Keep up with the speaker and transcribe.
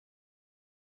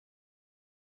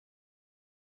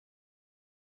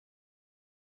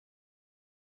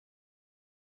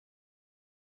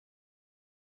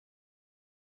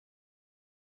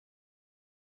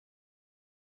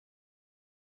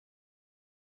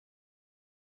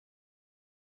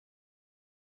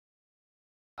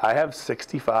I have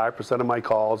 65% of my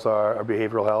calls are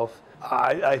behavioral health.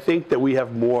 I think that we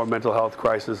have more mental health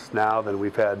crisis now than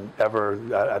we've had ever.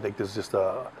 I think there's just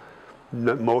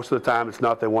most of the time it's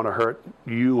not they want to hurt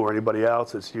you or anybody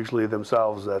else. It's usually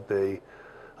themselves that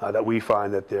that we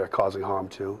find that they're causing harm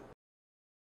to.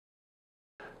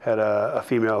 Had a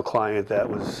female client that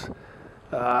was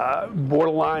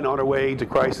borderline on her way to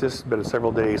crisis. It's been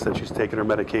several days since she's taken her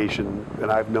medication,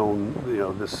 and I've known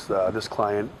this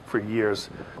client for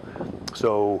years.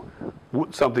 So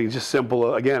something just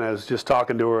simple, again, I was just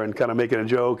talking to her and kind of making a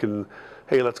joke and,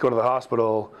 hey, let's go to the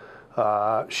hospital.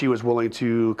 She was willing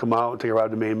to come out and take her out to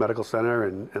the main medical center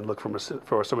and look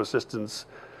for some assistance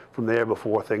from there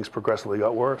before things progressively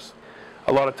got worse.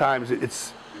 A lot of times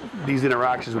these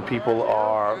interactions with people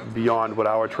are beyond what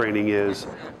our training is,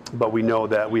 but we know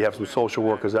that we have some social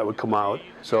workers that would come out.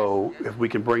 So if we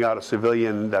can bring out a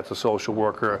civilian that's a social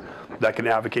worker that can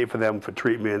advocate for them for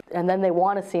treatment. And then they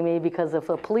want to see me because if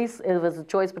it's a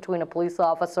choice between a police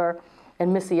officer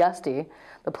and Missy Esty,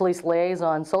 the police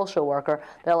liaison social worker,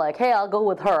 they're like, hey, I'll go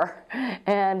with her,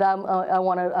 and I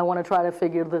want to try to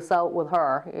figure this out with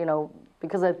her,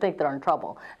 because I think they're in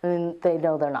trouble, and they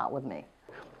know they're not with me.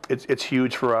 It's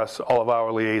huge for us. All of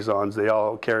our liaisons, they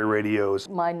all carry radios.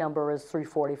 My number is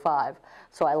 345,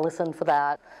 so I listen for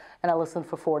that, and I listen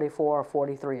for 44 or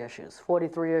 43 issues.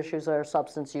 43 issues are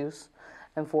substance use,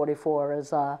 and 44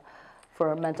 is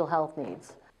for mental health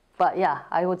needs. But yeah,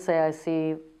 I would say I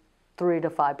see 3 to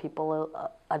 5 people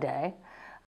a day.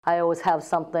 I always have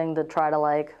something to try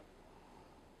to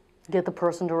get the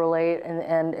person to relate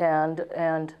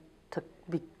and to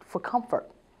be for comfort.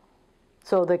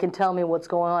 So they can tell me what's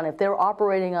going on. If they're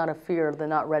operating out of fear, they're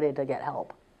not ready to get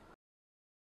help.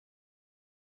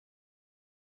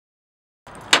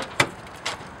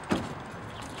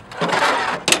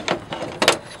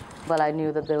 But I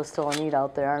knew that there was still a need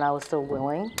out there, and I was still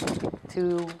willing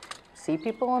to see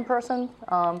people in person.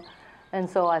 And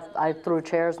so I threw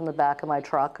chairs in the back of my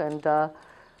truck, and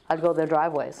I'd go their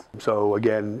driveways. So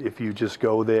again, if you just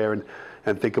go there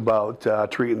and think about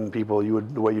treating people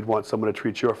the way you'd want someone to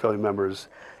treat your family members.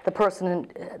 The person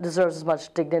deserves as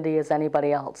much dignity as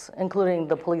anybody else, including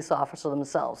the police officer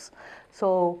themselves.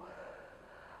 So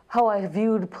how I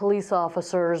viewed police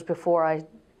officers before I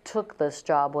took this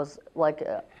job was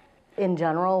in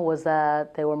general, was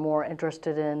that they were more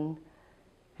interested in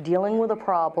dealing with a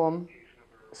problem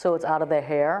so it's out of their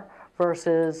hair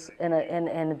versus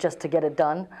in just to get it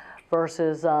done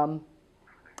versus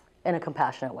in a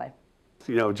compassionate way.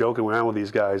 Joking around with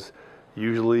these guys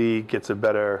usually gets a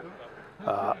better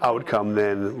outcome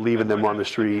than leaving them on the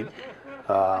street.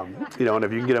 And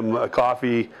if you can get them a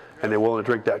coffee and they're willing to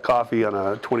drink that coffee on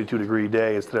a 22-degree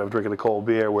day instead of drinking a cold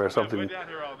beer where something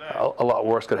a lot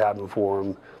worse could happen for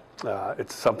them,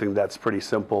 it's something that's pretty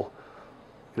simple,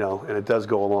 and it does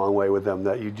go a long way with them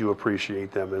that you do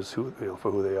appreciate them as for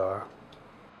who they are.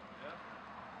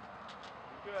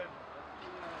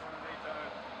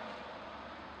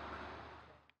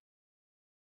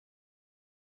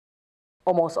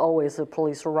 Almost always the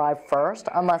police arrive first,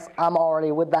 unless I'm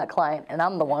already with that client and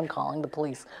I'm the one calling the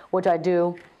police, which I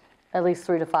do at least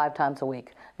 3 to 5 times a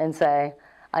week, and say,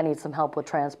 I need some help with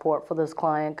transport for this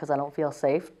client because I don't feel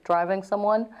safe driving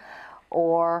someone,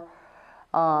 or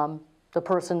the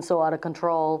person's so out of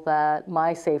control that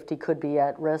my safety could be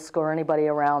at risk or anybody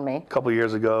around me. A couple of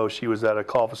years ago, she was at a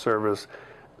call for service,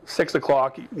 6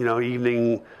 o'clock,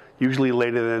 evening, usually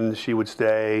later than she would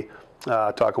stay.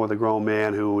 Talking with a grown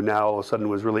man who now all of a sudden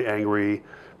was really angry,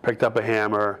 picked up a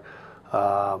hammer.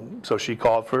 So she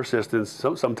called for assistance.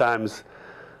 Sometimes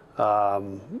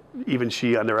even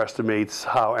she underestimates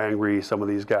how angry some of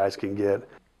these guys can get.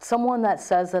 Someone that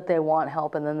says that they want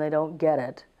help and then they don't get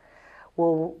it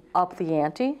will up the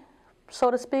ante, so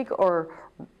to speak, or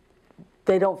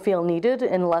they don't feel needed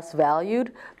and less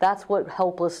valued. That's what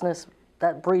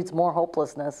that breeds more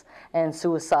hopelessness and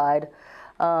suicide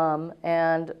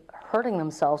and hurting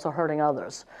themselves or hurting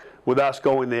others. With us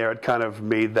going there, it kind of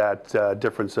made that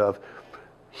difference of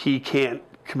he can't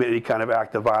commit any kind of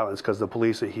act of violence because the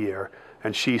police are here,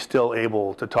 and she's still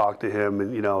able to talk to him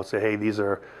and say, hey, these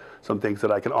are some things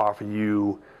that I can offer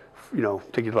you,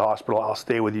 take you to the hospital, I'll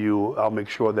stay with you, I'll make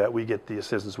sure that we get the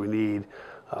assistance we need.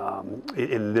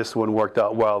 And this one worked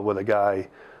out well with a guy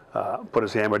put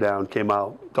his hammer down, came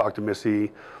out, talked to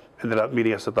Missy, ended up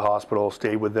meeting us at the hospital,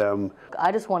 stayed with them.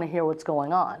 I just want to hear what's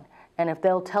going on. And if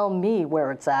they'll tell me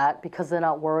where it's at because they're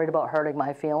not worried about hurting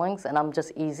my feelings and I'm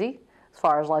just easy as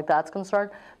far as that's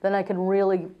concerned, then I can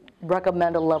really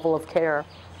recommend a level of care.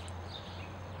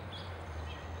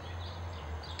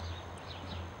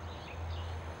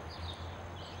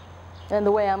 And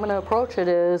the way I'm going to approach it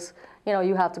is, you know,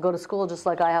 you have to go to school just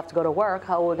like I have to go to work.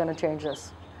 How are we going to change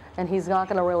this? And he's not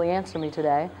going to really answer me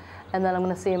today. And then I'm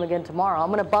going to see him again tomorrow.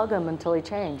 I'm going to bug him until he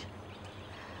change.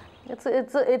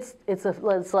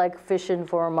 It's like fishing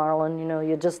for a marlin. You know,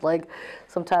 you just like,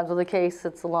 sometimes with a case,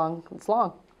 it's long.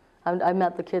 I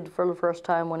met the kid for the first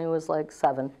time when he was like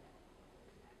 7,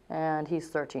 and he's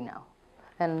 13 now.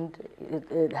 And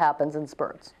it happens in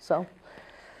spurts. So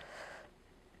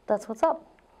that's what's up.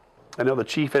 I know the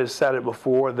chief has said it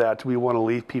before that we want to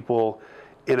leave people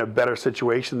in a better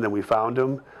situation than we found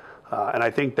them. And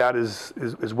I think that is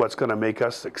what's going to make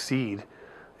us succeed,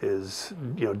 is,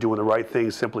 you know, doing the right thing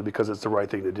simply because it's the right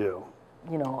thing to do.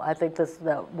 You know, I think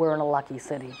that we're in a lucky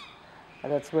city.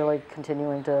 That's really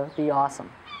continuing to be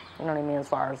awesome. You know what I mean? As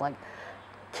far as like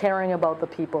caring about the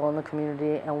people in the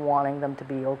community and wanting them to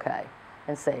be okay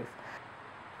and safe.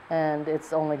 And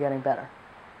it's only getting better,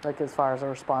 like as far as a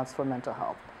response for mental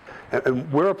health.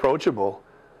 And we're approachable.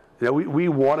 You know, we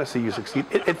want to see you succeed.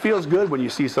 It feels good when you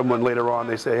see someone later on,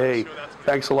 they say, hey,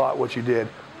 thanks a lot what you did.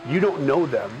 You don't know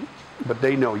them, but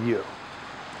they know you.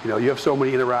 You know, you have so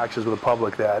many interactions with the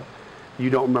public that you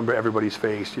don't remember everybody's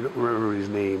face, you don't remember everybody's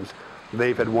names.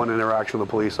 They've had one interaction with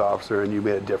a police officer and you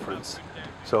made a difference.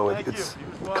 So it's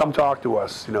come talk to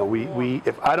us. You know,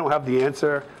 if I don't have the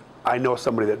answer, I know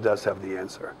somebody that does have the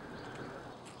answer.